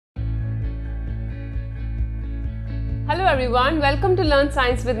Hello everyone, welcome to Learn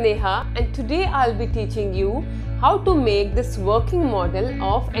Science with Neha, and today I'll be teaching you how to make this working model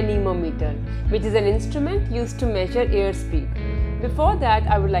of anemometer, which is an instrument used to measure airspeed. Before that,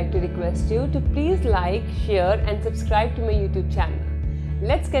 I would like to request you to please like, share and subscribe to my YouTube channel.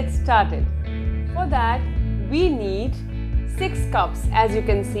 Let's get started. For that, we need 6 cups, as you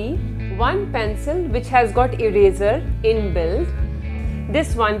can see, 1 pencil which has got eraser inbuilt.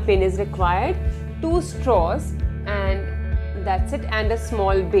 This 1 pin is required, 2 straws, and that's it, and a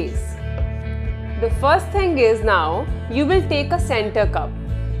small base. The first thing is, now you will take a center cup.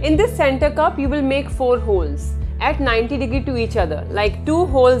 In this center cup you will make 4 holes at 90 degrees to each other, like 2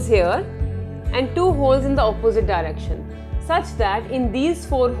 holes here and 2 holes in the opposite direction, such that in these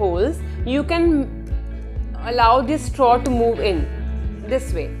 4 holes you can allow this straw to move in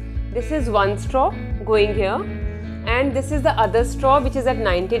this way. This is 1 straw going here, and this is the other straw which is at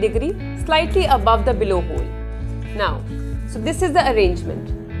 90 degrees, slightly above the below hole. Now, so this is the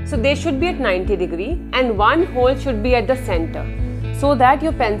arrangement. So they should be at 90 degrees and 1 hole should be at the center, so that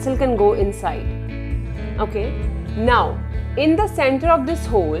your pencil can go inside. Okay. Now, in the center of this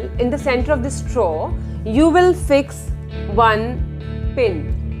hole, in the center of this straw, you will fix 1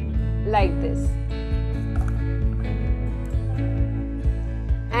 pin like this.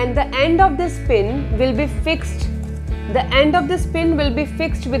 And the end of this pin will be fixed. The end of this pin will be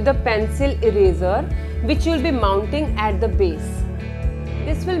fixed with the pencil eraser, which you will be mounting at the base.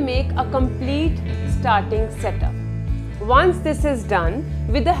 This will make a complete starting setup. Once this is done,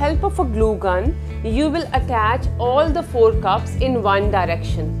 with the help of a glue gun, you will attach all the 4 cups in one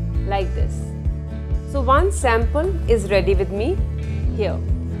direction, like this. So one sample is ready with me here.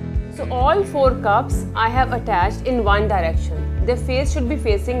 So all 4 cups I have attached in one direction. Their face should be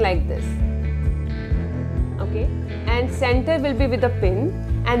facing like this. Okay, and center will be with a pin,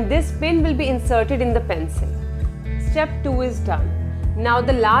 and this pin will be inserted in the pencil. Step 2 is done. Now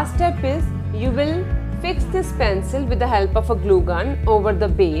the last step is, you will fix this pencil with the help of a glue gun over the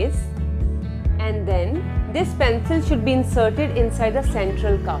base, and then this pencil should be inserted inside the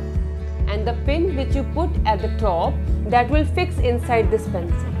central cup, and the pin which you put at the top, that will fix inside this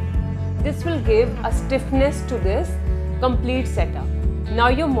pencil. This will give a stiffness to this complete setup. Now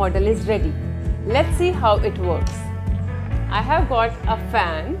your model is ready. Let's see how it works. I have got a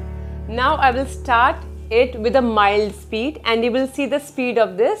fan. Now I will start it with a mild speed, and you will see the speed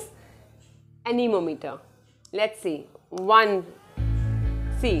of this anemometer. Let's see. 1.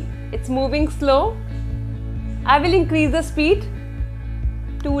 See, it's moving slow. I will increase the speed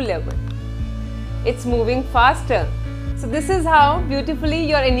to 11. It's moving faster. So this is how beautifully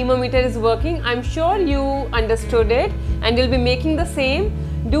your anemometer is working. I'm sure you understood it, and you'll be making the same.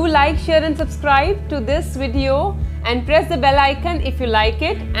 Do like, share and subscribe to this video, and press the bell icon if you like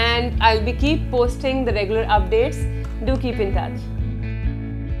it, and I'll be keep posting the regular updates. Do keep in touch.